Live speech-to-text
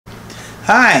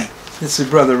Hi, this is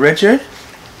Brother Richard,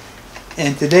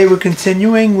 and today we're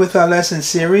continuing with our lesson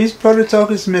series,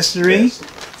 Prototokos Mystery,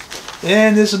 yes.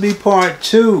 And this will be part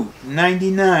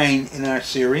 299 in our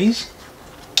series.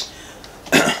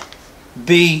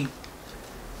 The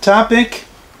topic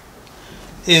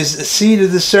is the seed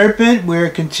of the serpent.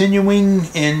 We're continuing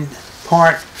in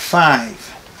part 5.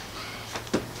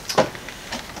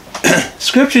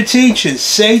 Scripture teaches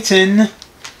Satan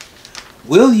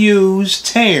will use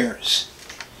tares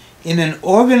in an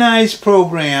organized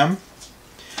program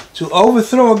to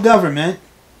overthrow a government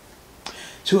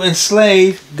to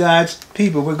enslave God's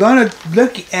people. We're going to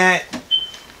look at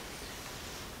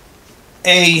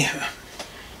a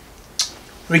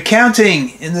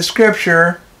recounting in the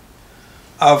scripture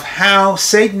of how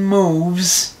Satan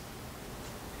moves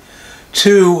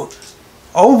to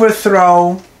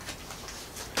overthrow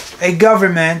a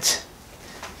government,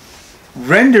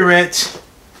 render it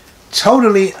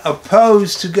totally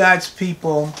opposed to God's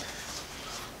people,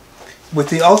 with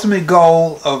the ultimate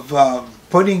goal of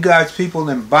putting God's people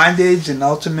in bondage and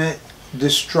ultimate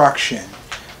destruction.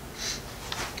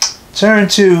 Turn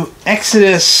to turn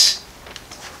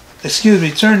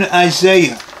to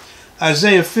Isaiah.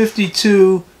 Isaiah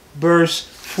 52 verse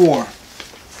 4.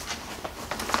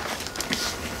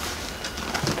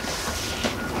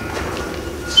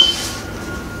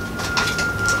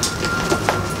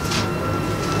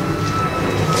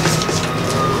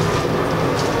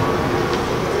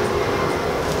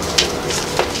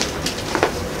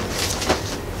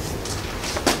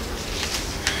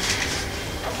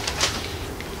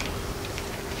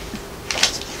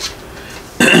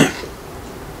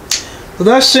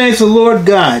 Thus saith the Lord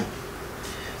God,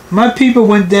 my people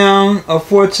went down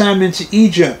aforetime into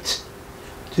Egypt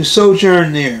to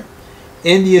sojourn there,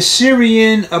 and the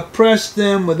Assyrian oppressed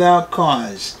them without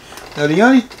cause. Now the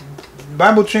only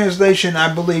Bible translation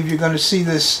I believe you're going to see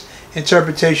this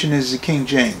interpretation is the King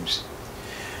James,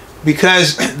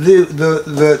 because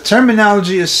the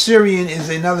terminology Assyrian is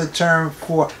another term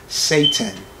for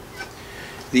Satan.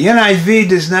 The NIV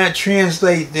does not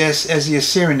translate this as the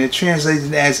Assyrian. It translates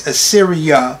it as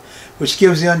Assyria, which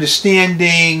gives the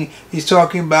understanding he's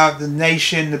talking about the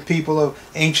nation, the people of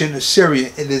ancient Assyria.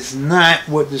 It is not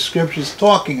what the scripture is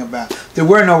talking about. There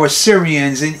were no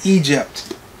Assyrians in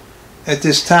Egypt at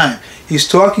this time. He's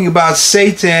talking about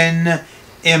Satan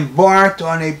embarked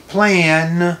on a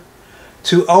plan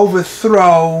to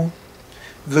overthrow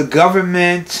the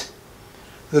government,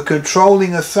 the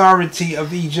controlling authority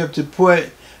of Egypt, to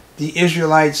put the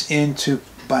Israelites into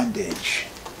bondage.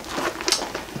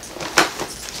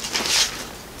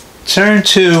 Turn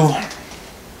to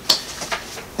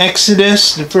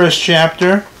Exodus, the first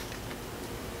chapter.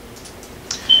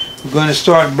 We're going to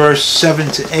start verse 7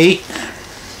 to 8.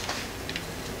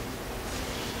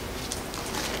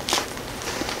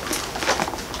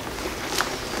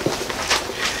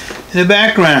 In the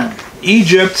background,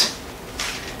 Egypt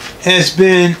has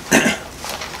been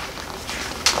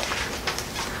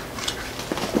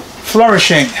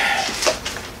flourishing.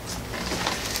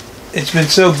 It's been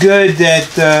so good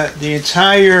that the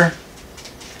entire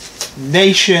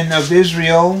nation of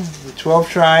Israel, the 12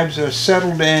 tribes, are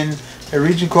settled in a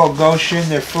region called Goshen.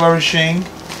 They're flourishing.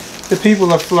 The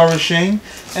people are flourishing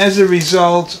as a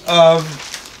result of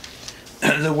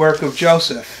the work of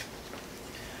Joseph,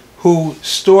 who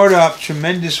stored up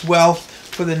tremendous wealth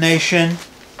for the nation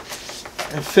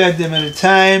and fed them at a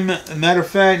time. As a matter of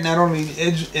fact, not only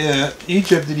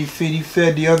Egypt did he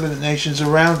fed the other nations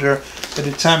around her at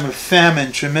a time of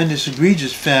famine. Tremendous,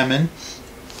 egregious famine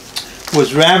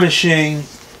was ravishing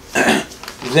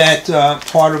that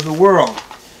part of the world.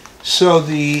 So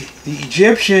the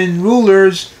Egyptian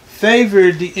rulers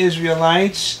favored the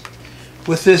Israelites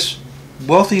with this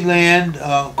wealthy land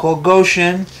called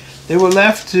Goshen. They were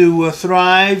left to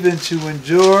thrive and to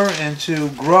endure and to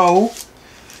grow.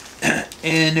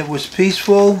 And it was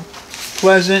peaceful,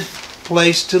 pleasant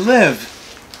place to live.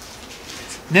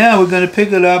 Now we're going to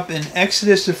pick it up in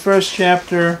Exodus, the first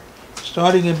chapter,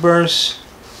 starting in verse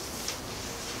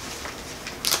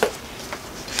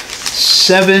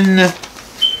 7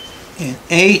 and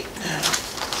 8.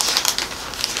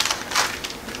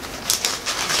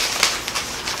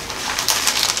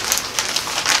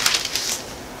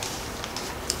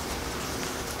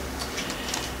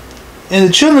 And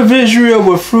the children of Israel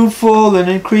were fruitful and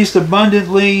increased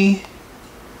abundantly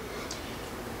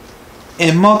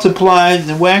and multiplied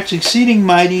and waxed exceeding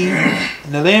mighty,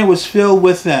 and the land was filled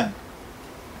with them.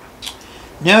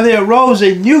 Now there arose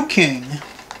a new king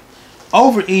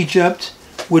over Egypt,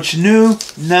 which knew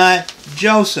not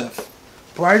Joseph.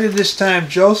 Prior to this time,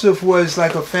 Joseph was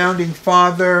like a founding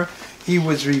father. He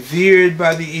was revered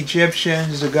by the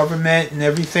Egyptians, the government, and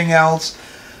everything else,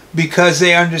 because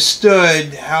they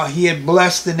understood how he had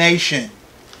blessed the nation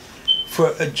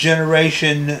for a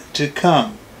generation to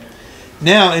come.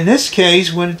 Now, in this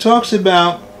case, when it talks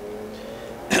about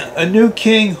a new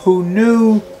king who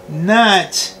knew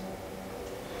not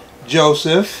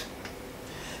Joseph,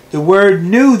 the word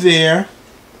 "knew" there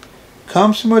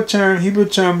comes from a Hebrew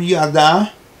term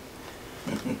yada,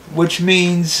 which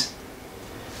means,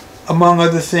 among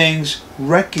other things,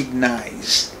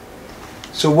 recognize.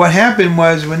 So what happened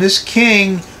was, when this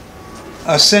king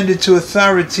ascended to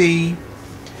authority,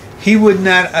 he would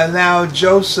not allow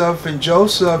Joseph and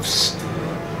Joseph's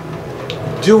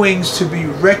doings to be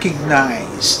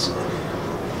recognized.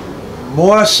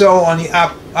 More so on the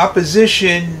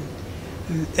opposition,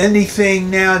 anything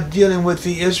now dealing with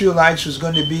the Israelites was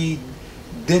going to be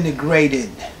denigrated.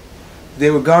 They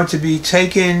were going to be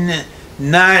taken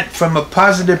not from a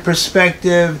positive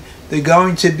perspective. They're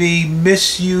going to be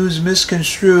misused,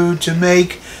 misconstrued to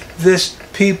make this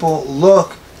people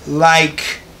look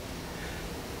like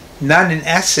not an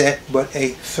asset but a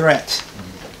threat.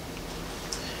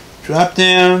 Drop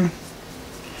down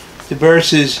to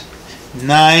verses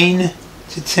 9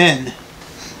 to 10.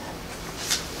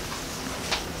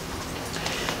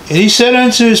 And he said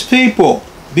unto his people,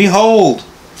 Behold,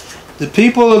 the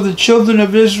people of the children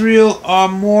of Israel are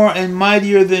more and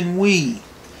mightier than we.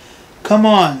 Come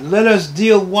on, let us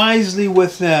deal wisely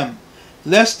with them,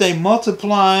 lest they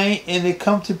multiply, and it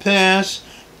come to pass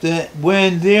that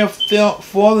when there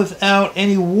falleth out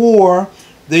any war,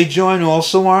 they join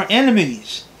also our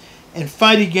enemies, and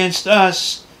fight against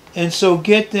us, and so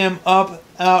get them up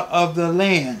out of the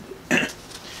land.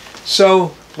 So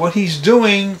what he's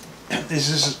doing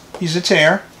is he's a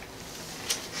tear,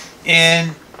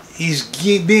 and he's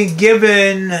being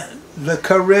given the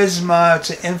charisma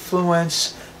to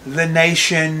influence the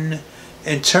nation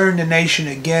and turn the nation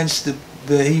against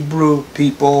the Hebrew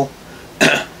people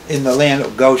in the land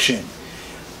of Goshen.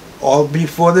 All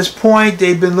before this point,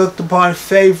 they've been looked upon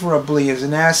favorably as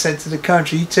an asset to the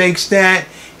country. He takes that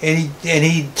and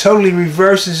he totally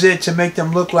reverses it to make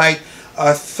them look like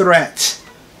a threat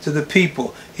to the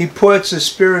people. He puts a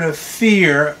spirit of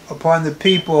fear upon the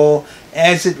people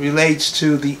as it relates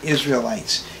to the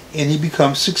Israelites. And he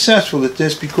becomes successful at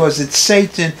this because it's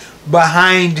Satan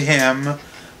behind him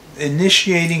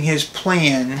initiating his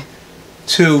plan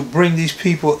to bring these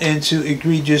people into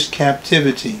egregious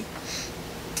captivity.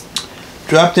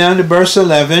 Drop down to verse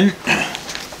 11.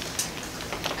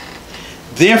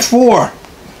 Therefore,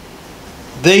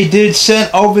 they did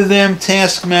set over them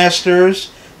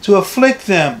taskmasters to afflict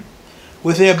them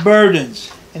with their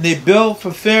burdens. And they built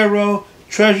for Pharaoh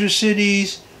treasure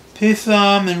cities,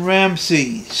 Pithom and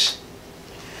Ramses.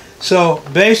 So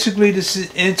basically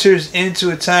this enters into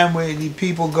a time where the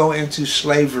people go into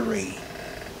slavery.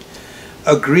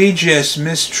 Egregious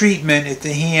mistreatment at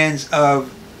the hands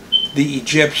of the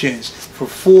Egyptians. For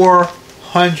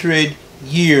 400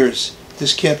 years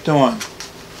this kept on.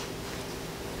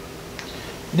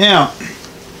 Now,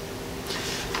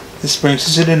 this brings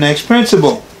us to the next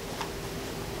principle.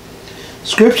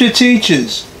 Scripture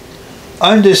teaches,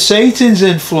 under Satan's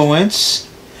influence,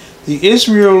 the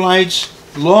Israelites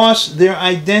lost their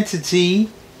identity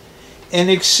and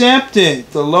accepted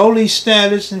the lowly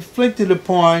status inflicted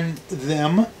upon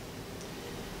them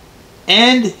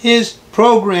and his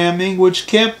programming, which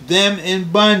kept them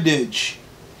in bondage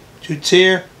to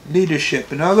their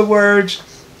leadership. In other words,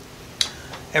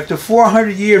 after 400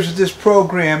 years of this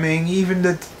programming, even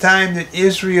the time that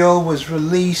Israel was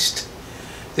released,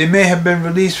 they may have been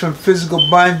released from physical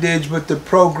bondage, but the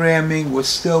programming was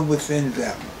still within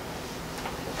them.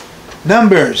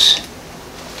 Numbers,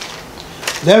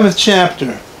 11th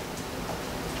chapter,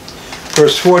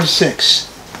 verse 4 to 6.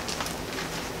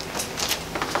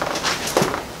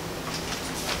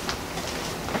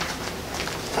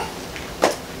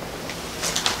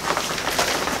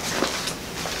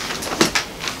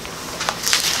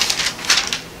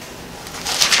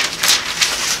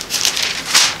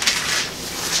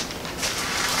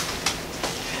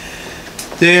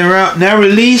 They are now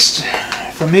released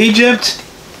from Egypt,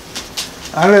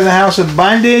 out of the house of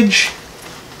bondage.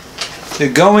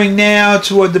 They're going now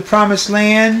toward the promised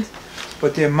land,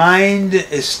 but their mind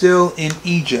is still in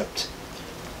Egypt.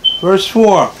 Verse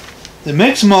 4. The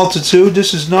mixed multitude,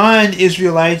 this is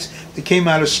non-Israelites that came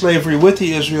out of slavery with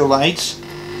the Israelites.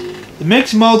 The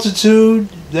mixed multitude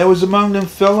that was among them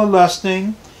fell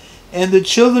a-lusting, and the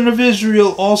children of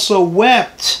Israel also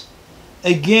wept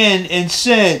again and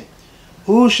said,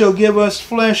 Who shall give us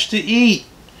flesh to eat?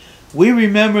 We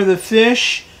remember the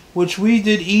fish which we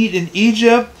did eat in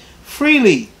Egypt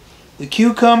freely, the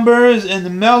cucumbers and the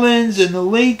melons and the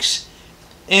leeks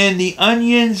and the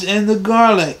onions and the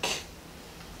garlic.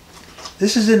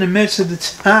 This is in the midst of the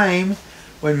time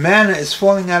when manna is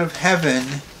falling out of heaven,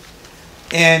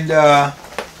 and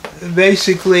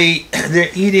basically they're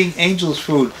eating angels'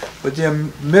 food, but they're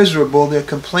miserable. They're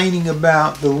complaining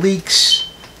about the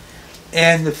leeks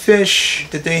and the fish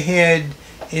that they had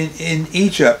in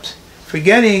Egypt,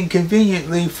 forgetting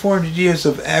conveniently 400 years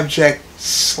of abject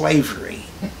slavery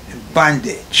and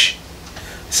bondage.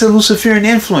 It's a Luciferian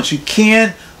influence. You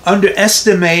can't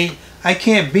underestimate, I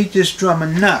can't beat this drum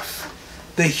enough.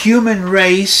 The human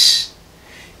race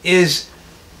is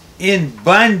in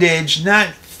bondage, not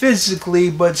physically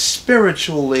but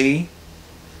spiritually,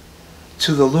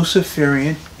 to the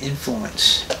Luciferian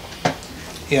influence.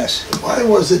 Yes? Why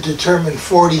was it determined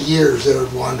 40 years they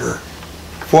would wander?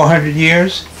 400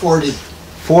 years? 40.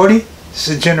 40? It's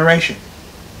a generation.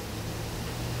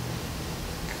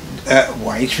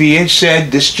 YHVH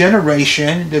said, this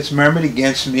generation that's murmured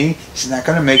against me is not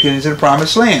going to make it into the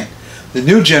promised land. The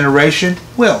new generation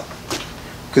will.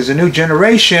 Because the new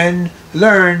generation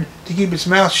learned to keep its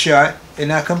mouth shut and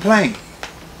not complain.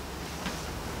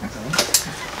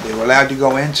 They were allowed to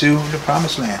go into the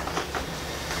promised land.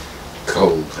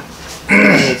 Cold.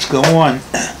 Let's go on.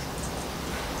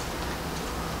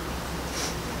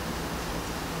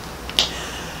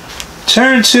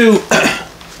 Turn to,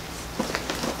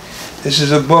 this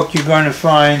is a book you're going to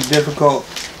find difficult.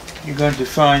 You're going to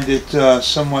find it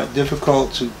somewhat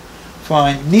difficult to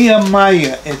find.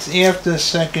 Nehemiah. It's after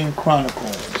 2nd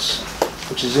Chronicles,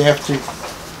 which is after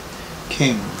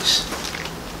Kings.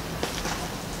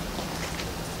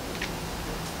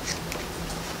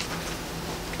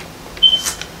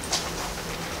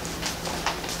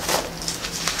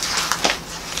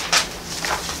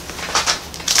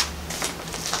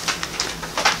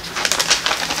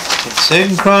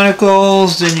 Second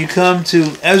Chronicles, then you come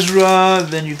to Ezra,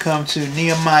 then you come to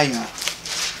Nehemiah.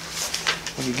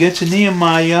 When you get to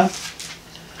Nehemiah,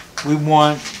 we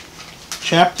want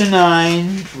chapter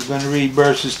 9. We're going to read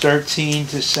verses 13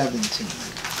 to 17.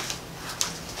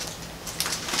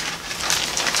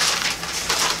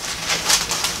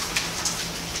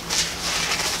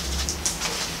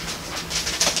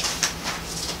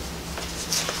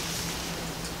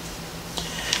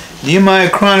 Nehemiah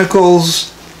chronicles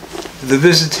the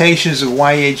visitations of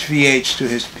YHVH to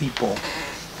his people.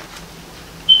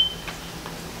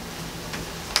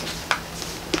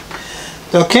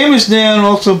 Thou camest down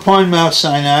also upon Mount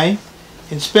Sinai,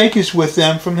 and spakest with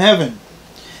them from heaven,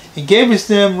 and gavest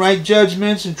them right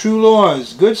judgments and true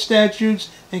laws, good statutes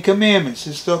and commandments.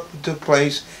 This took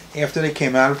place after they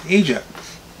came out of Egypt.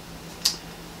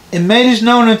 And madest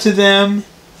known unto them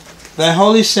thy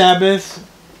holy Sabbath,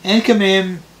 and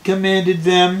commanded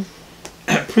them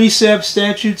precepts,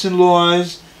 statutes, and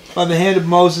laws by the hand of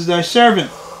Moses thy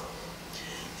servant.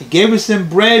 And gavest them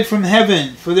bread from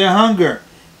heaven for their hunger,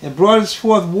 and broughtest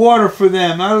forth water for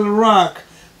them out of the rock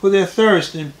for their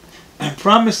thirst, and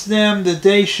promised them that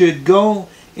they should go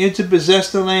in to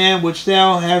possess the land which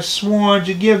thou hast sworn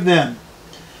to give them.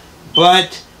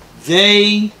 But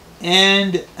they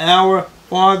and our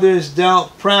fathers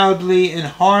dealt proudly, and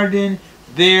hardened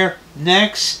their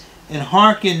necks, and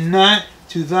hearkened not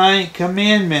to thy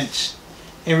commandments,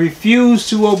 and refused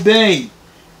to obey,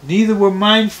 neither were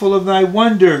mindful of thy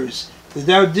wonders that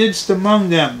thou didst among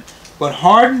them, but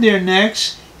hardened their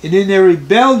necks, and in their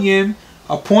rebellion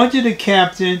appointed a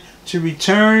captain to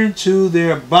return to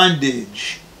their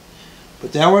bondage.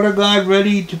 But thou art a God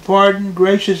ready to pardon,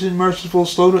 gracious and merciful,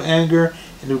 slow to anger,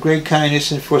 and of great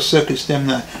kindness, and forsookest them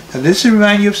not. Now this will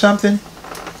remind you of something?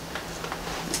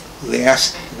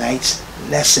 Last night's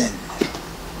lesson.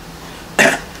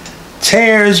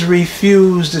 Tares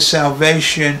refuse the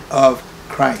salvation of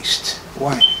Christ.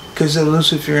 Why? Because of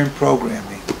Luciferian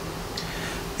programming.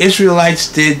 Israelites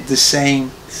did the same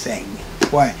thing.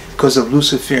 Why? Because of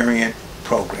Luciferian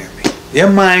programming. Their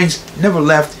minds never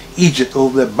left Egypt,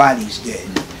 although their bodies did.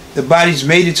 Their bodies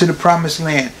made it to the promised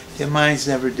land. Their minds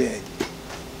never did.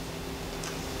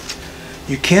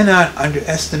 You cannot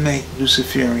underestimate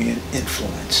Luciferian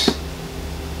influence.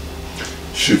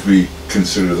 Should we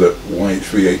consider that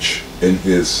YHVH, in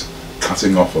his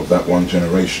cutting off of that one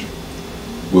generation,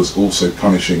 was also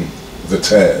punishing the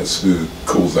tares, who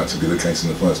caused that to be the case in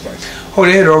the first place? Oh,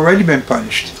 they had already been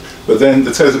punished. But then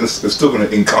the tares are still going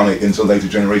to incarnate into later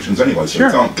generations anyway, so Sure.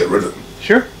 you can't get rid of them.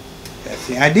 Sure. That's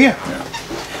the idea. Yeah.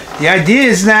 The idea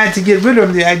is not to get rid of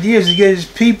them. The idea is to get his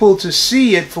people to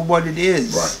see it for what it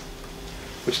is. Right.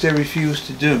 Which they refuse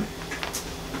to do.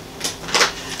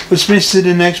 Which brings to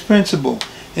the next principle.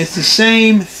 It's the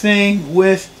same thing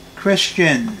with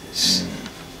Christians.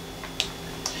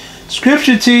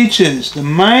 Scripture teaches the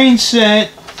mindset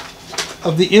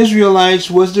of the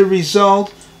Israelites was the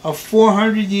result of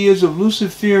 400 years of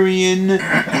Luciferian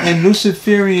and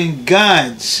Luciferian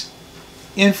gods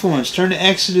influence. Turn to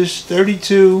Exodus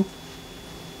 32,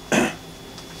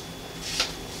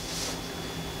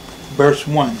 verse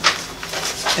 1.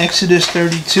 Exodus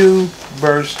 32,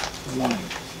 verse 1.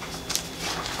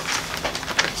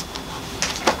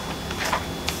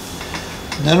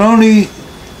 Not only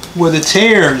were the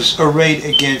tares arrayed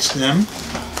against them,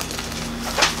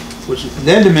 which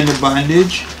led them into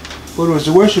bondage, but it was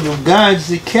the worship of gods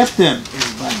that kept them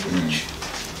in bondage.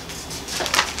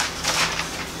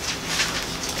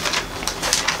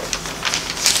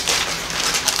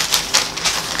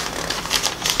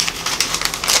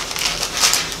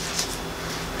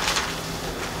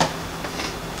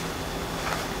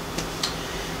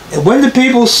 And when the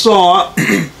people saw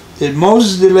that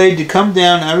Moses delayed to come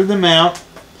down out of the mount,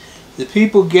 the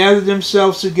people gathered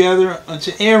themselves together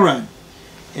unto Aaron,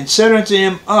 and said unto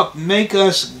him, Up, make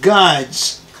us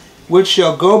gods, which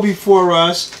shall go before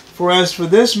us. For as for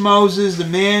this Moses, the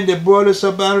man that brought us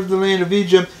up out of the land of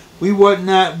Egypt, we wot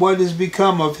not what is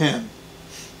become of him.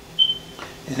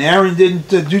 And Aaron didn't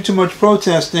do too much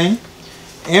protesting.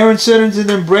 Aaron said unto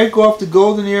them, Break off the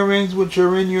golden earrings which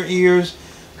are in your ears,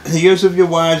 the ears of your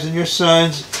wives and your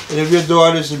sons and of your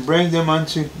daughters, and bring them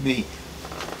unto me.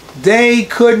 They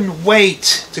couldn't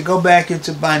wait to go back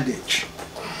into bondage.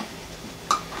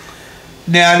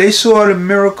 Now, they saw the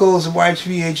miracles that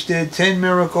YHVH did, 10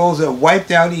 miracles that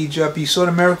wiped out Egypt. He saw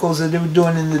the miracles that they were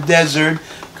doing in the desert,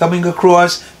 coming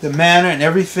across the manna and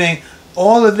everything.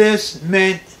 All of this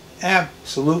meant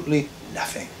absolutely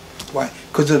nothing. Why?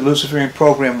 Because the Luciferian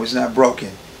program was not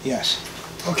broken. Yes.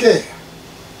 Okay.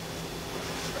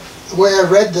 The way I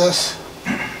read this,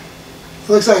 it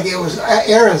looks like it was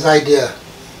Aaron's idea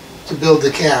to build the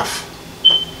calf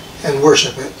and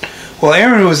worship it. Well,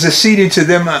 Aaron was acceding to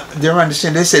them, their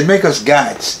understanding. They said, make us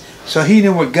gods. So he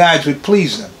knew what gods would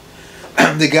please them.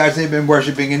 The gods they'd been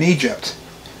worshiping in Egypt,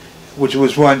 which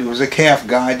was one, it was a calf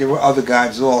god. There were other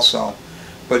gods also.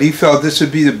 But he felt this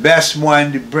would be the best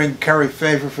one to curry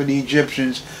favor for the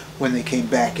Egyptians when they came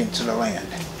back into the land.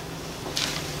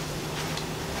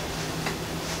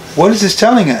 What is this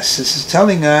telling us? This is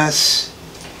telling us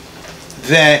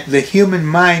that the human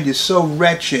mind is so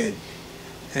wretched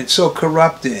and so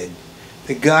corrupted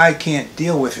that God can't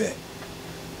deal with it.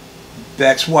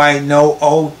 That's why no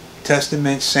Old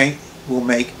Testament saint will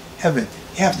make heaven.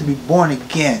 You have to be born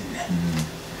again.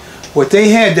 What they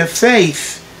had, their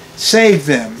faith saved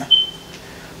them,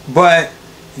 but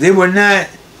they were not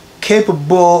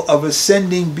capable of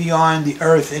ascending beyond the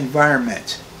earth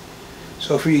environment.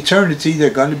 So for eternity,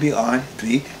 they're going to be on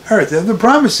the earth. The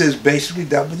promises basically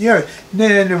dealt with the earth. And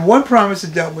then one promise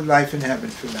that dealt with life in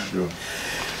heaven for them. Sure.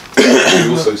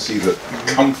 We also see that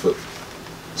comfort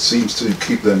seems to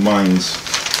keep their minds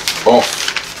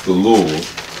off the law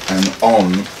and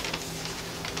on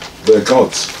their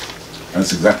gods. And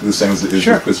it's exactly the same as it is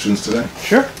with Christians today.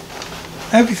 Sure.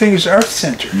 Everything is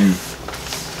earth-centered.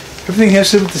 Everything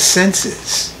has to do with the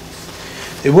senses.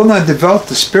 They will not develop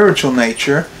the spiritual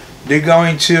nature. They're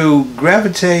going to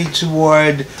gravitate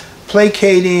toward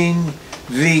placating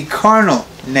the carnal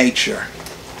nature.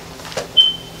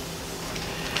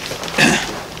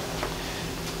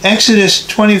 Exodus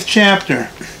 20th chapter,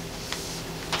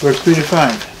 verse 3 to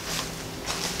 5.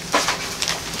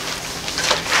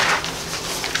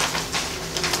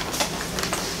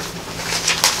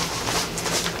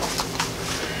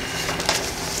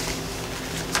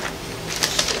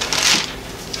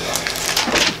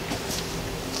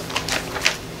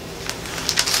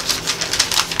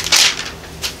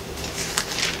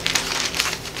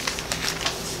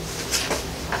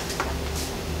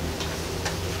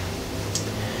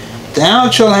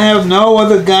 Thou shalt have no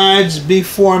other gods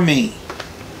before me.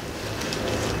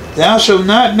 Thou shalt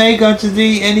not make unto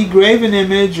thee any graven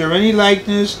image or any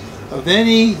likeness of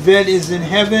any that is in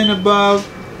heaven above,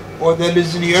 or that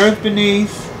is in the earth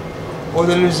beneath, or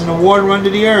that is in the water under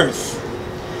the earth.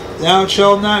 Thou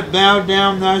shalt not bow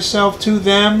down thyself to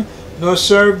them, nor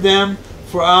serve them,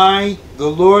 for I, the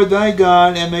Lord thy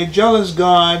God, am a jealous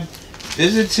God,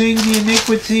 visiting the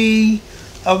iniquity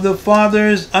of the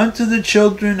fathers unto the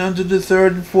children, unto the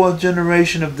third and fourth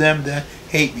generation of them that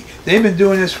hate me. They've been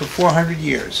doing this for 400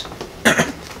 years,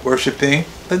 worshiping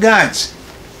the gods.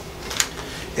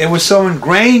 It was so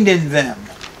ingrained in them,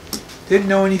 didn't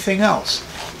know anything else.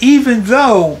 Even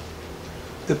though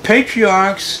the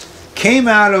patriarchs came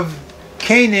out of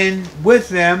Canaan with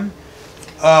them,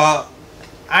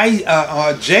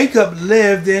 Jacob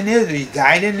lived in Israel. He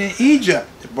died in Egypt.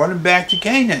 They brought him back to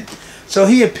Canaan. So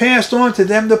he had passed on to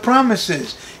them the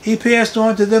promises. He passed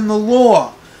on to them the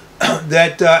law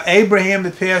that Abraham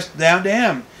had passed down to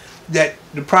him, that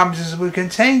the promises were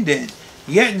contained in.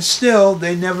 Yet and still,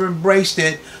 they never embraced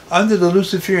it. Under the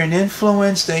Luciferian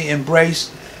influence, they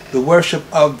embraced the worship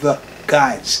of the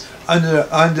gods. Under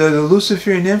the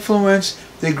Luciferian influence,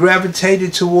 they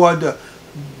gravitated toward the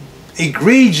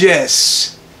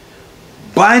egregious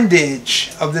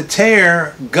bondage of the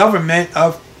terror government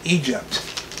of Egypt.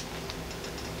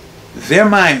 Their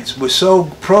minds were so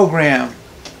programmed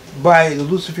by the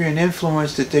Luciferian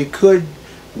influence that they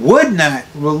would not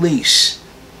release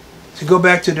to go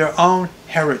back to their own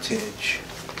heritage.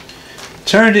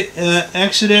 Turn to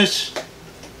Exodus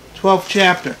 12th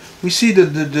chapter. We see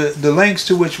the lengths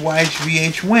to which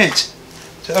YHVH went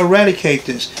to eradicate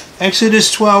this.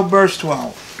 Exodus 12 verse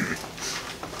 12.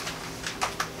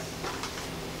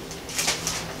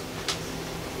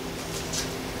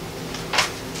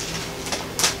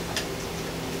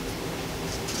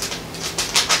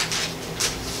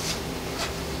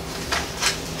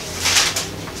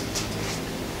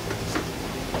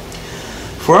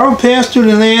 For I will pass through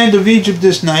the land of Egypt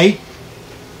this night,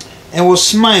 and will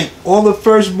smite all the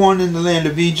firstborn in the land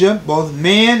of Egypt, both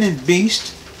man and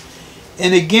beast,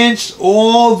 and against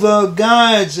all the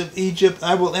gods of Egypt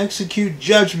I will execute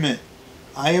judgment.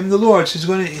 I am the Lord.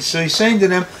 So he's saying to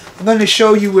them, I'm going to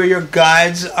show you where your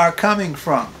gods are coming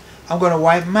from. I'm going to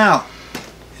wipe them out,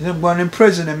 and I'm going to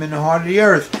imprison them in the heart of the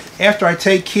earth. After I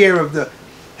take care of the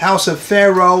house of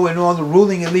Pharaoh and all the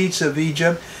ruling elites of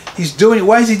Egypt, he's doing it.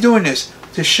 Why is he doing this?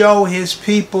 To show his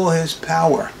people his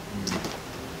power.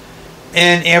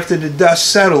 And after the dust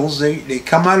settles, they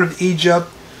come out of Egypt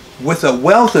with the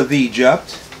wealth of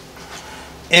Egypt,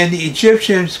 and the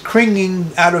Egyptians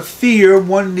cringing out of fear,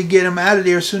 wanting to get them out of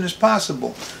there as soon as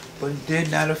possible. But it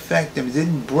did not affect them. It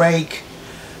didn't break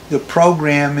the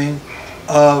programming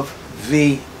of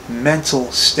the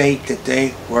mental state that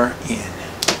they were in.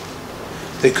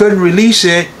 They couldn't release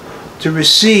it to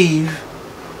receive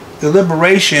the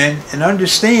liberation and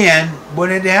understand what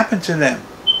had happened to them.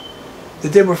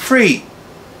 That they were free,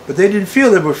 but they didn't feel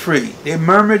they were free. They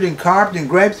murmured and carped and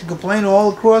griped and complained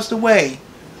all across the way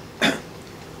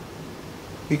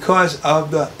because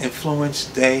of the influence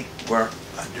they were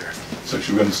under. So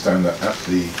should we understand that at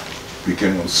the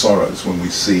beginning of sorrows, when we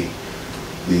see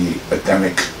the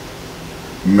Adamic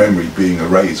memory being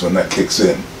erased, when that kicks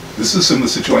in, this is a similar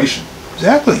situation.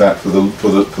 Exactly. That for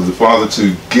the Father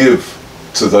to give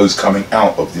to those coming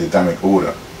out of the Adamic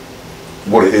order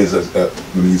what it is, let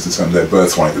me use the term, their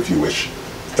birthright, if you wish.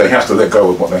 They have to let go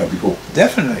of what they had before.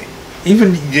 Definitely.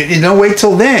 Even, wait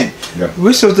till then. Yeah.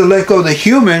 We're supposed to let go of the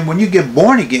human when you get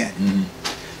born again.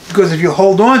 Mm-hmm. Because if you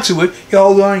hold on to it, you're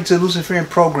holding on to Luciferian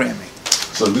programming.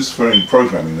 So Luciferian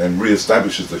programming then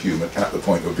re-establishes the human at the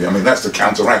point of being, that's the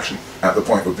counteraction, at the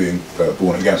point of being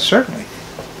born again. Certainly.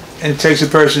 And it takes a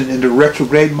person into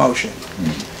retrograde motion.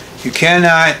 Mm-hmm. You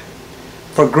cannot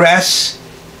progress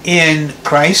in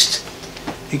Christ.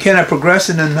 You cannot progress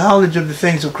in the knowledge of the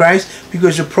things of Christ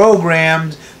because you're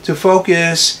programmed to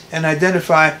focus and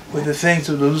identify with the things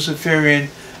of the Luciferian,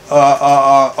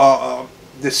 the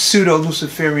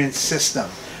pseudo-Luciferian system.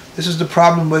 This is the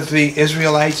problem with the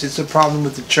Israelites. It's the problem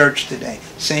with the church today.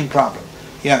 Same problem.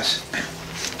 Yes?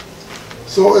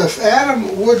 So if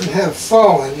Adam wouldn't have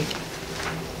fallen,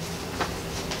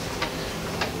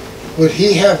 would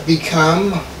he have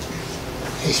become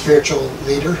a spiritual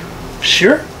leader?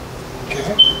 Sure.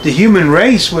 Okay. The human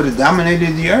race would have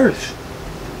dominated the earth.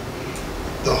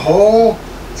 The whole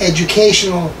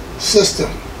educational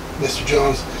system, Mr.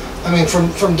 Jones,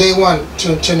 from day one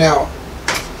to now,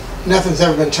 nothing's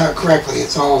ever been taught correctly.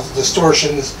 It's all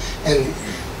distortions and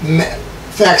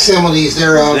facsimiles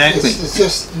thereof. Exactly. It's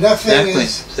just nothing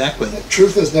is... Exactly. The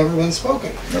truth has never been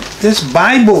spoken. This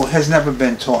Bible has never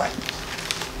been taught.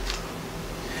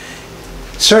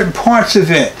 Certain parts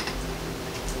of it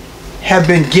have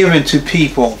been given to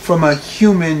people from a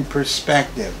human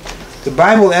perspective. The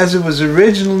Bible, as it was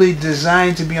originally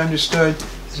designed to be understood,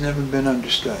 has never been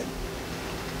understood.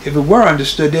 If it were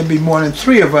understood, there'd be more than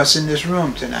 3 of us in this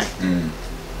room tonight. Mm.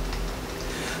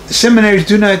 The seminaries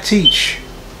do not teach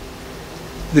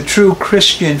the true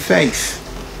Christian faith.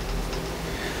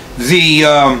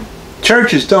 The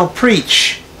churches don't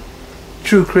preach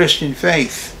true Christian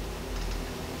faith.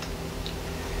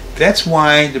 That's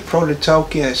why the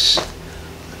Prototokos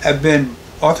have been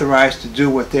authorized to do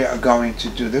what they are going to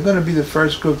do. They're going to be the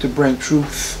first group to bring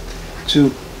truth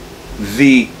to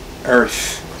the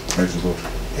earth. Praise the Lord.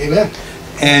 Amen.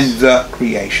 And the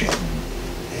creation.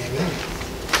 Amen.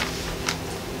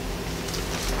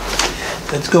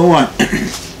 Let's go on.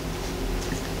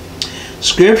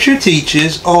 Scripture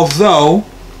teaches, although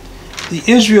the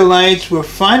Israelites were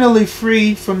finally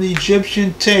freed from the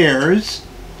Egyptian tares,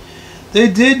 they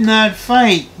did not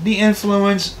fight the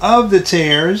influence of the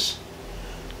tares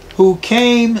who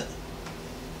came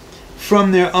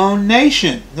from their own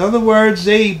nation. In other words,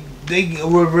 they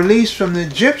were released from the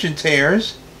Egyptian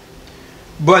tares,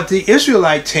 but the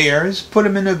Israelite tares put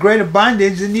them in a greater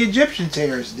bondage than the Egyptian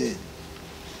tares did.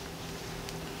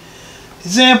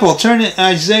 Example, turn to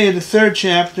Isaiah the 3rd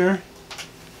chapter,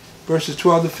 verses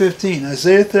 12 to 15.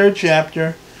 Isaiah 3rd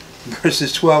chapter,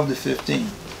 verses 12 to 15.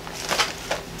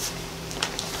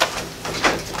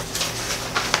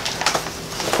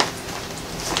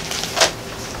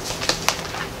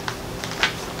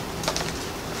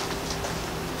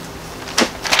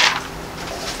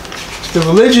 The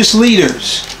religious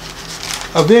leaders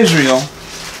of Israel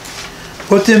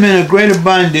put them in a greater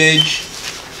bondage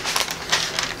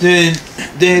than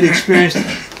they had experienced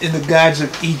in the gods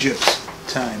of Egypt's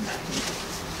time.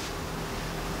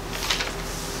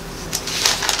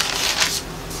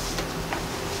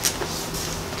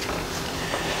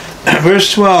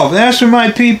 Verse 12, as for my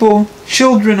people,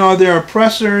 children are their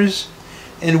oppressors,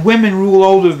 and women rule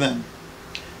over them.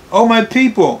 O my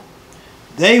people,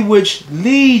 they which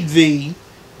lead thee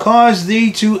cause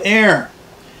thee to err,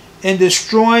 and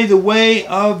destroy the way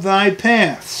of thy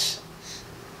paths.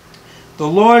 The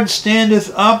Lord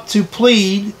standeth up to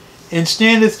plead, and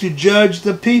standeth to judge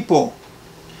the people.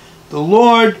 The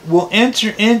Lord will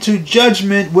enter into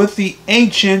judgment with the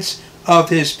ancients of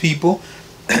his people,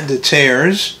 the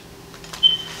tares,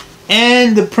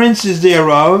 and the princes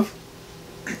thereof,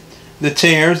 the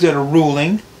tares that are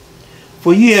ruling.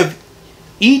 For ye have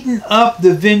eaten up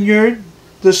the vineyard,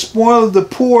 the spoil of the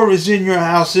poor is in your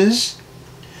houses.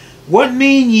 What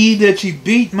mean ye that ye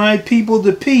beat my people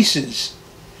to pieces,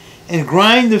 and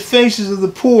grind the faces of the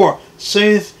poor,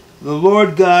 saith the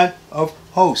Lord God of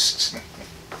hosts?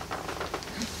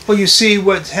 Well, you see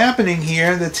what's happening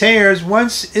here. The tares,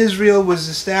 once Israel was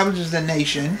established as a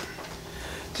nation,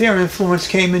 their influence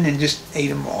came in and just ate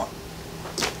them all.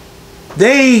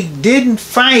 They didn't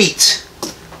fight.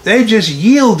 They just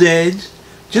yielded,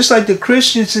 just like the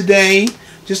Christians today,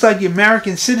 just like the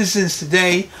American citizens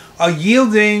today, are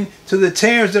yielding to the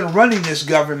tares that are running this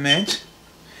government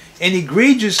and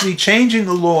egregiously changing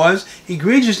the laws,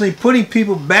 egregiously putting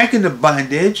people back into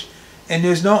bondage, and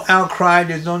there's no outcry,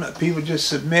 there's no, people just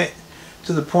submit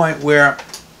to the point where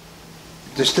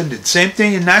the same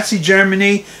thing in Nazi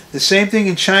Germany, the same thing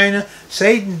in China.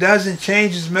 Satan doesn't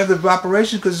change his method of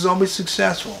operation because it's always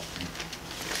successful.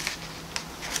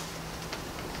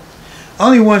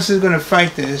 Only ones that are going to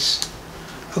fight this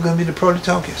are going to be the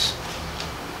Prototokos.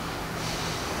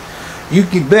 You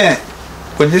can bet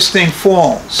when this thing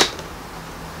falls,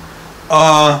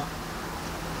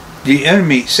 the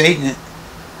enemy, Satan,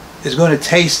 is going to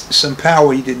taste some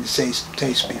power he didn't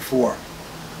taste before.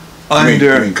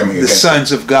 Under the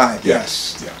sons of God.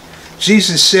 Yes. Yeah.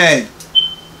 Jesus said,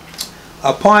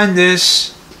 upon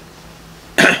this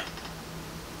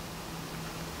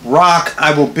rock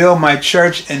I will build my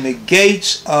church, and the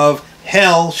gates of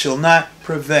hell shall not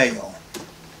prevail.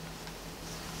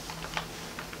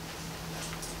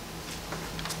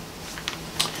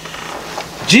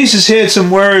 Jesus had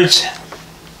some words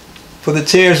for the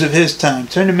tares of his time.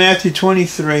 Turn to Matthew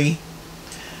 23.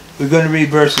 We're going to read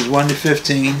verses 1 to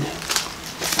 15.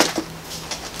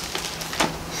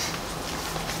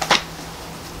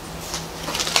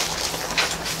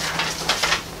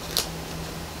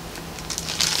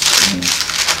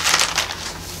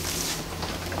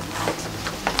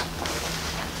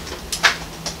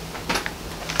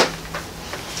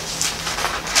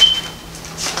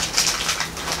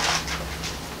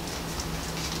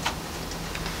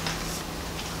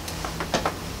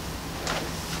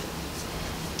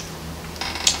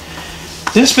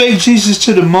 Then spake Jesus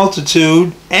to the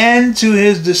multitude and to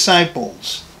his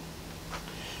disciples,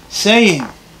 saying,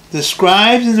 the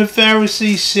scribes and the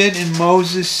Pharisees sit in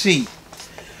Moses' seat.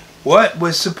 What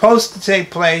was supposed to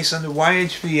take place under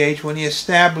YHVH when he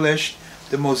established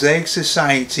the Mosaic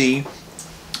Society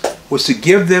was to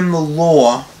give them the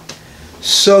law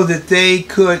so that they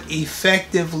could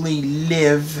effectively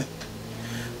live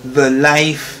the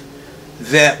life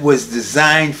that was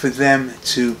designed for them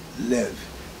to live.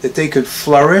 That they could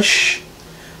flourish,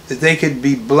 that they could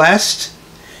be blessed,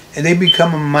 and they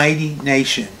become a mighty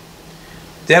nation.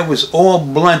 That was all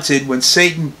blunted when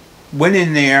Satan went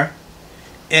in there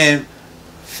and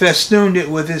festooned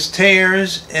it with his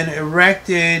tares and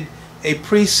erected a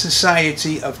priest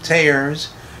society of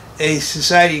tares, a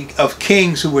society of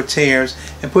kings who were tares,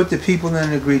 and put the people in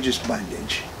an egregious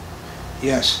bondage.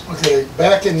 Yes. Okay,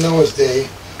 back in Noah's day,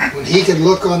 when he could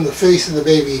look on the face of the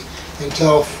baby and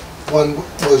tell if one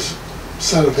was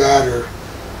son of God or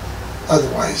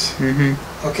otherwise.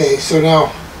 Okay, so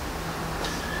now,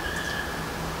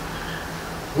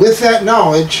 with that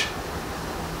knowledge,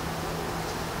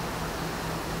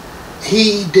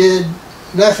 he did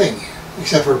nothing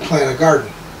except for plant a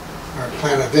garden or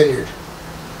plant a vineyard.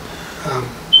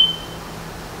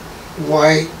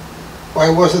 Why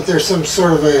wasn't there some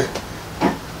sort of a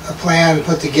plan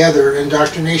put together,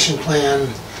 indoctrination plan?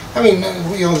 I mean,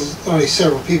 you know, there's only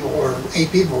several people or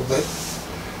 8 people, but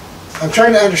I'm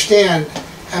trying to understand.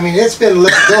 I mean, it's been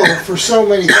let go for so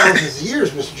many thousands of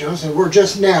years, Mr. Jones, and we're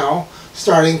just now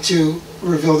starting to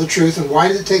reveal the truth. And why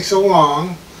did it take so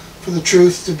long for the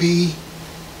truth to be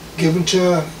given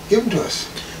to us?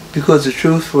 Because the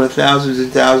truth for thousands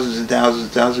and thousands and thousands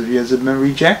and thousands of years have been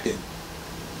rejected.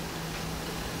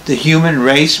 The human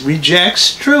race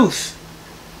rejects truth.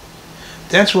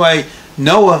 That's why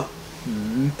Noah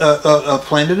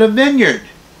planted a vineyard.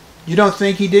 You don't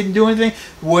think he didn't do anything?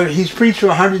 Where he's preached for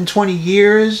 120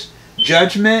 years,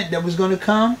 judgment that was going to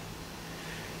come.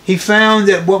 He found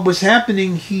that what was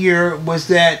happening here was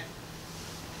that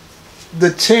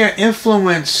the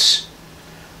influence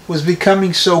was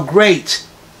becoming so great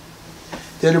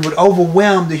that it would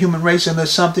overwhelm the human race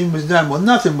unless something was done. Well,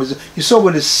 nothing was. You saw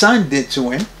what his son did to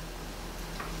him.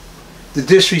 The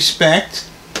disrespect.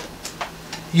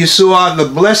 You saw the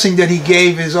blessing that he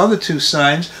gave his other 2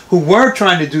 sons who were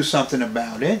trying to do something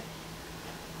about it.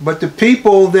 But the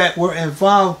people that were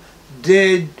involved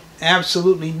did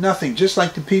absolutely nothing. Just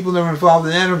like the people that were involved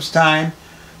in Adam's time,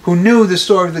 who knew the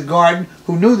story of the garden,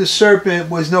 who knew the serpent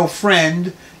was no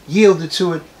friend, yielded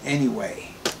to it anyway.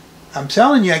 I'm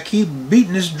telling you, I keep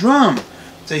beating this drum.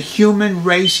 The human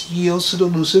race yields to the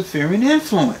Luciferian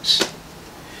influence.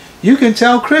 You can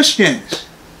tell Christians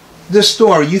this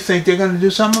story. You think they're going to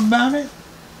do something about it?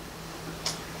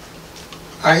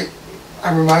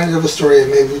 I'm reminded of a story I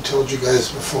maybe told you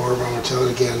guys before, but I'm going to tell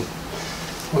it again.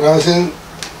 When I was in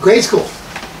grade school,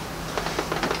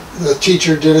 the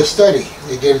teacher did a study.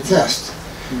 They did a test.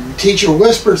 The teacher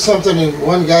whispered something in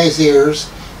one guy's ears,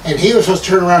 and he was supposed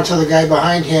to turn around and tell the guy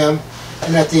behind him.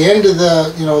 And at the end of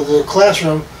the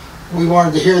classroom, we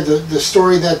wanted to hear the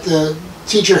story that the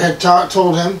teacher had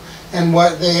told him and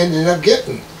what they ended up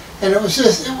getting. And it was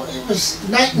just it was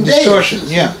night and day. Distortion,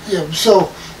 yeah.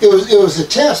 So it was a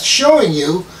test showing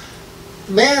you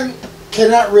man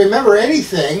cannot remember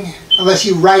anything unless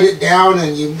you write it down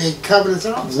and you make covenants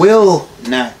and all. Will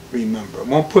not remember.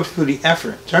 Won't put through the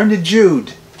effort. Turn to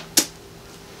Jude.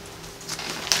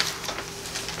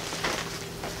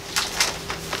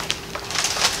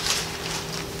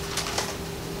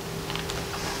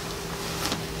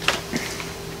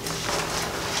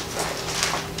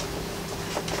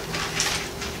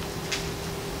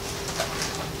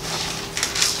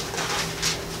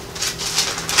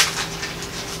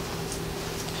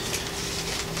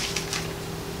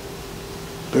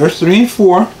 Verse 3 and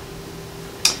 4.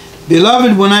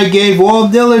 Beloved, when I gave all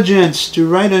diligence to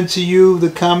write unto you the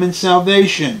common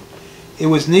salvation, it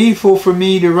was needful for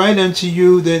me to write unto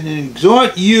you that and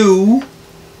exhort you,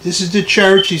 this is the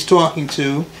church he's talking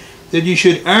to, that you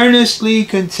should earnestly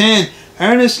contend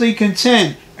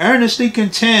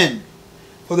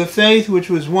for the faith which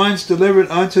was once delivered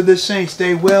unto the saints.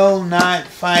 They will not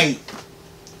fight.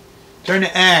 Turn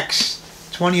to Acts,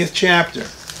 20th chapter.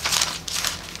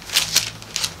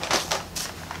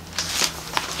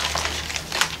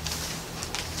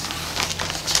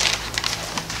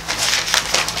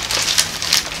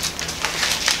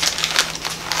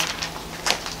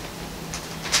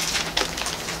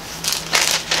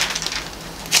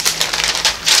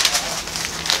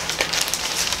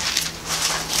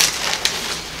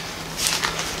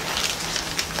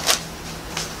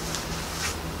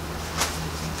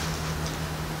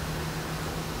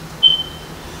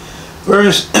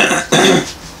 Verse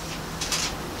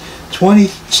 20,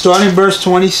 starting verse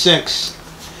 26.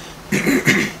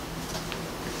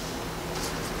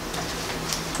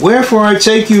 Wherefore I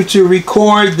take you to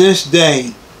record this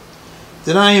day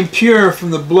that I am pure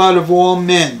from the blood of all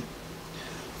men.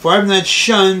 For I have not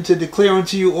shunned to declare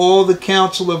unto you all the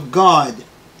counsel of God.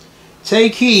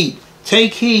 Take heed,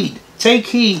 take heed, take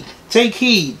heed, take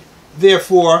heed,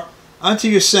 therefore, unto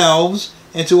yourselves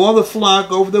and to all the flock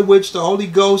over the which the Holy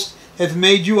Ghost hath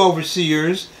made you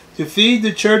overseers, to feed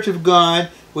the church of God,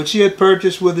 which he had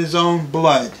purchased with his own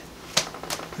blood.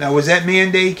 Now, was that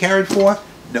mandate carried forth?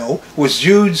 No. Was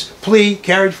Jude's plea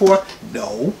carried forth?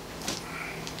 No.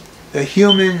 The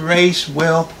human race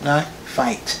will not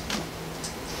fight.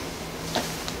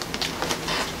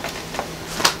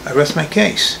 I rest my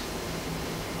case.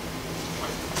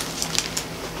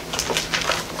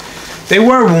 They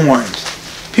were warned.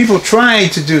 People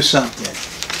tried to do something.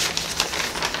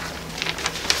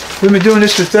 We've been doing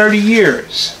this for 30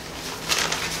 years.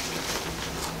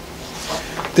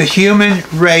 The human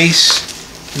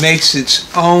race makes its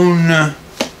own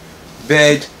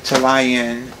bed to lie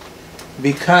in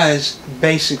because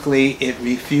basically it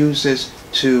refuses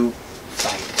to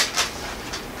fight.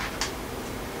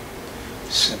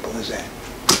 Simple as that.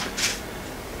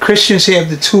 Christians have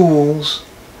the tools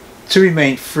to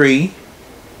remain free.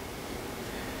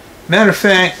 Matter of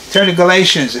fact, turn to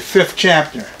Galatians, the 5th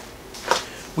chapter.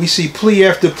 We see plea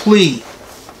after plea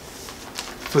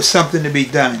for something to be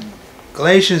done.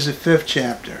 Galatians, the 5th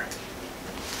chapter.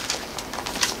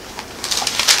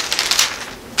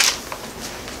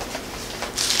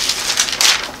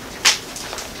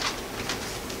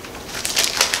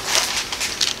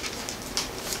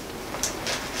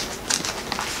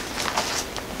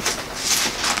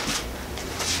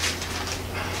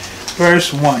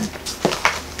 Verse 1.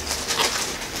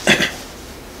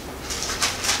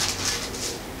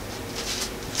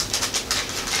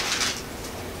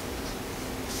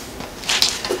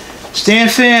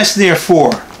 Stand fast,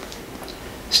 therefore.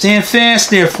 Stand fast,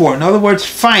 therefore. In other words,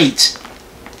 fight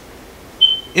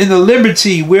in the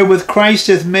liberty wherewith Christ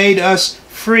hath made us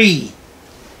free.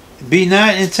 Be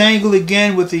not entangled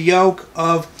again with the yoke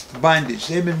of bondage.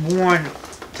 They've been warned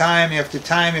time after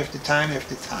time after time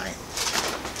after time.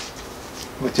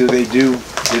 What do? Do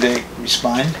they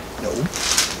respond? No.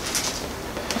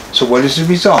 So what is the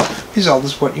result? The result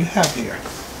is what you have here.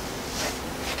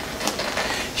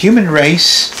 Human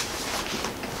race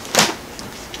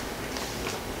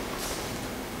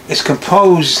is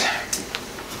composed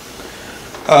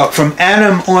from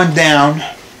Adam on down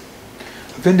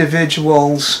of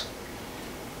individuals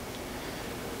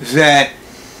that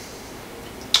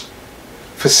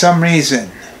for some reason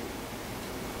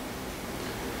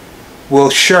will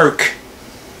shirk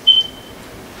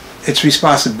its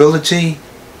responsibility,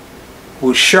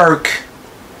 will shirk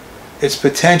its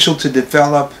potential to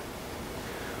develop,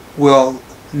 will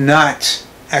not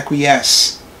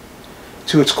acquiesce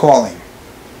to its calling.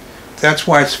 That's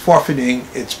why it's forfeiting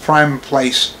its prime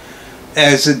place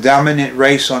as a dominant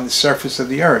race on the surface of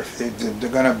the earth.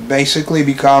 They're going to basically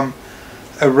become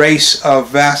a race of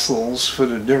vassals for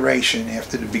the duration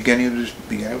after the beginning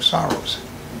of sorrows.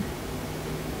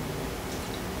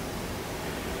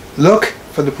 Look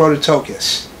for the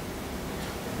Prototokos.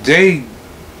 They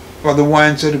are the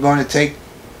ones that are going to take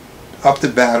up the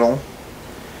battle.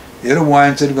 They're the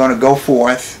ones that are going to go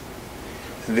forth.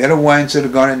 They're the ones that are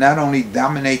going to not only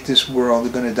dominate this world,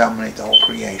 they're going to dominate the whole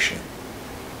creation.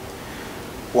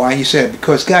 Why? You said,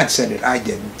 because God said it. I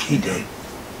didn't. He did.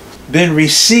 Been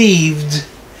received,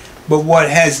 but what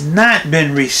has not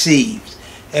been received.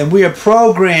 And we are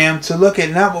programmed to look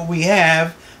at not what we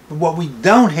have, but what we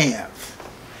don't have.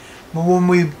 But when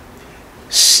we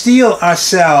steel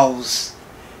ourselves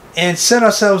and set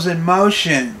ourselves in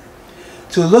motion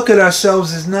to look at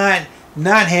ourselves as not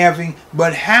having,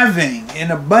 but having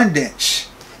in abundance,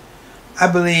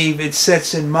 I believe it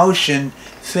sets in motion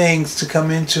things to come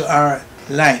into our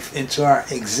life, into our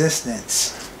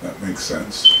existence. That makes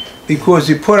sense. Because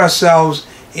we put ourselves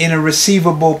in a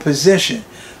receivable position.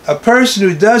 A person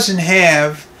who doesn't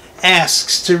have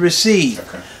asks to receive.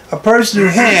 Okay. A person who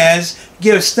has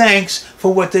gives thanks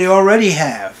for what they already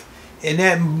have. And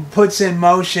that puts in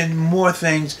motion more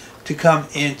things to come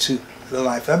into the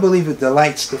life. I believe it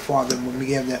delights the Father when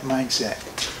we have that mindset.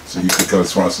 So you could go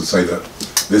as far as to say that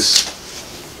this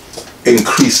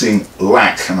increasing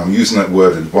lack, and I'm using that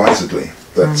word advisedly,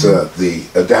 that the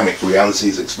Adamic reality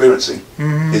is experiencing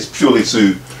is purely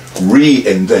to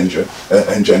engender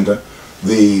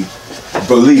the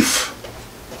belief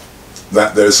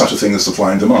that there is such a thing as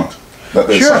supply and demand. That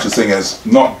there's such a thing as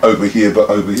not over here, but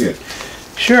over here.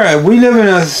 Sure. We live in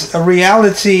a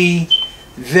reality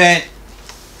that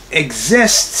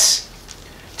exists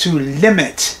to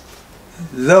limit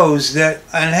those that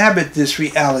inhabit this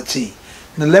reality.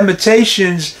 The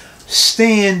limitations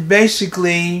stand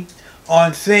basically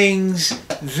on things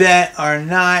that are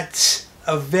not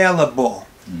available.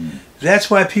 That's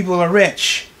why people are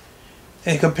rich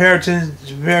in comparison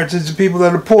to people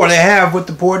that are poor. They have what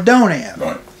the poor don't have.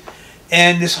 Right.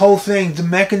 And this whole thing, the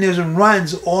mechanism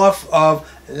runs off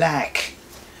of lack.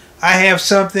 I have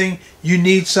something, you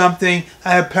need something,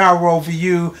 I have power over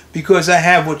you because I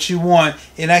have what you want,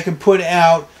 and I can put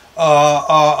out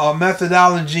a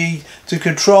methodology to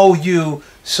control you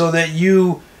so that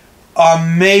you are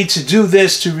made to do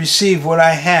this to receive what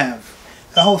I have.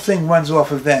 The whole thing runs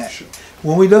off of that. Sure.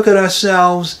 When we look at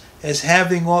ourselves as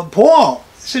having all, Paul,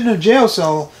 sitting in a jail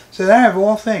cell, said, I have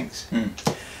all things.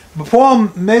 But Paul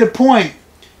made a point.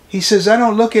 He says, I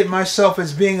don't look at myself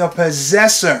as being a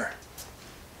possessor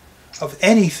of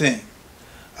anything.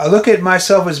 I look at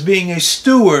myself as being a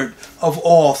steward of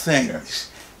all things.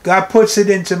 Yes. God puts it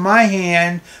into my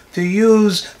hand to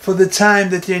use for the time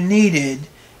that they're needed,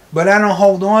 but I don't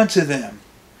hold on to them.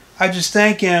 I just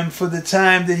thank Him for the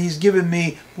time that He's given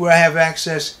me where I have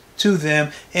access to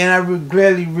them, and I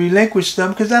gladly relinquish them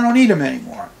because I don't need them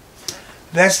anymore.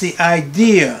 That's the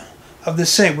idea of the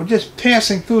saint. We're just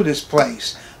passing through this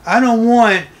place. I don't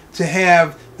want to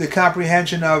have the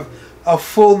comprehension of a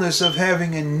fullness of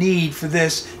having a need for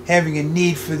this, having a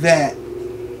need for that.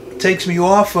 It takes me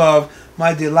off of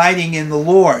my delighting in the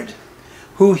Lord,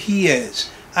 who He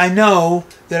is. I know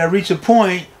that I reach a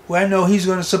point where I know He's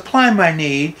going to supply my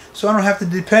need, so I don't have to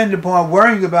depend upon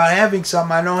worrying about having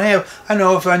something I don't have. I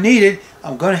know if I need it,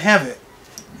 I'm going to have it.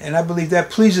 And I believe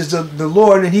that pleases the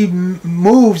Lord, and He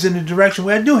moves in the direction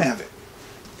where I do have it.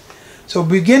 So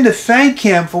begin to thank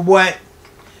Him for what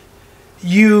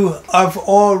you have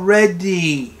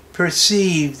already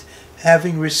perceived,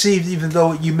 having received, even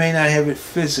though you may not have it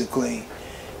physically.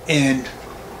 And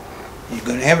you're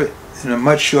going to have it in a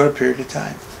much shorter period of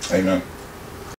time. Amen.